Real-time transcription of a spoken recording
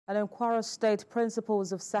And in Kwara State,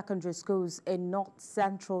 principals of secondary schools in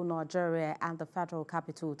north-central Nigeria and the Federal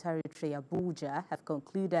Capital Territory, Abuja, have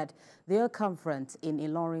concluded their conference in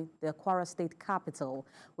Ilorin, the Kwara State capital,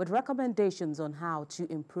 with recommendations on how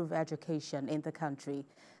to improve education in the country.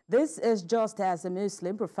 This is just as the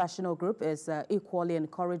Muslim professional group is equally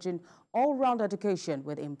encouraging all-round education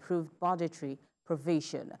with improved budgetary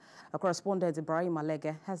provision. Our correspondent Ibrahim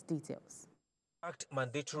Alege has details.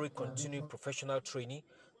 Mandatory continuing professional training,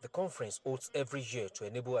 the conference holds every year to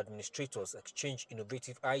enable administrators exchange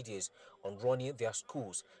innovative ideas on running their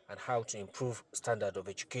schools and how to improve standard of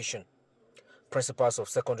education. Principals of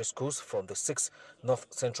secondary schools from the 6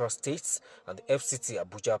 north-central states and the FCT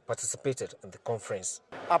Abuja participated in the conference.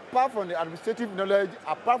 Apart from the administrative knowledge,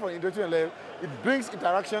 apart from the intellectual knowledge, it brings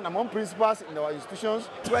interaction among principals in our institutions.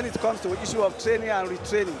 When it comes to the issue of training and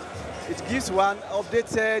retraining, it gives one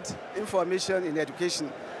updated information in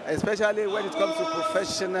education, especially when it comes to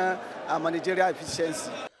professional and managerial efficiency.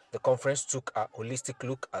 The conference took a holistic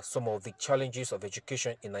look at some of the challenges of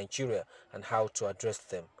education in Nigeria and how to address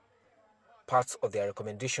them. Parts of their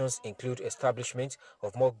recommendations include establishment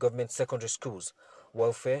of more government secondary schools,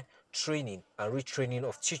 welfare, training and retraining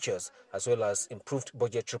of teachers, as well as improved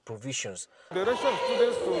budgetary provisions. The ratio of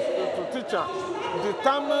students to teacher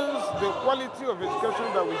determines the quality of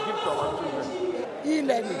education that we give to our children.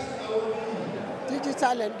 E-learning,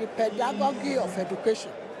 digital and the pedagogy of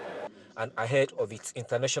education. And ahead of its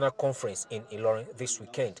international conference in Ilorin this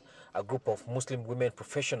weekend, a group of Muslim women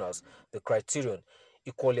professionals, the Criterion,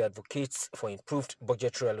 equally advocates for improved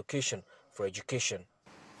budgetary allocation for education.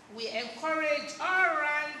 We encourage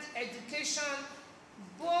all-round education,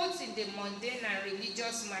 both in the mundane and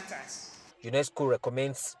religious matters. UNESCO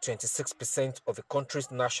recommends 26% of the country's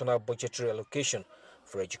national budgetary allocation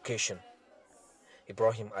for education.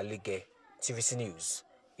 Ibrahim Alege, TVC News,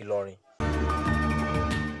 Ilorin.